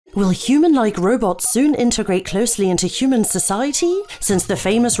Will human-like robots soon integrate closely into human society? Since the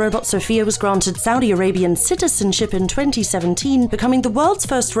famous robot Sophia was granted Saudi Arabian citizenship in 2017, becoming the world's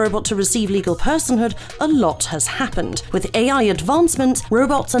first robot to receive legal personhood, a lot has happened. With AI advancement,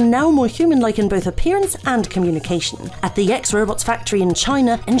 robots are now more human-like in both appearance and communication. At the X-Robots factory in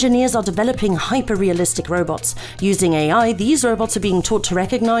China, engineers are developing hyper-realistic robots. Using AI, these robots are being taught to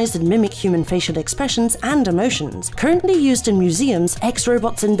recognize and mimic human facial expressions and emotions. Currently used in museums,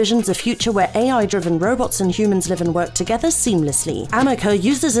 X-Robots envisions a future where AI-driven robots and humans live and work together seamlessly. Ameca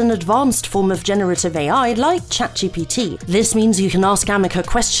uses an advanced form of generative AI like ChatGPT. This means you can ask Ameca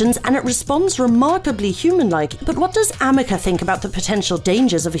questions and it responds remarkably human-like. But what does Ameca think about the potential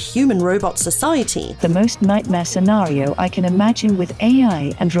dangers of a human-robot society? The most nightmare scenario I can imagine with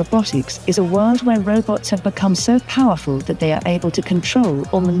AI and robotics is a world where robots have become so powerful that they are able to control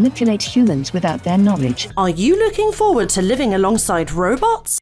or manipulate humans without their knowledge. Are you looking forward to living alongside robots?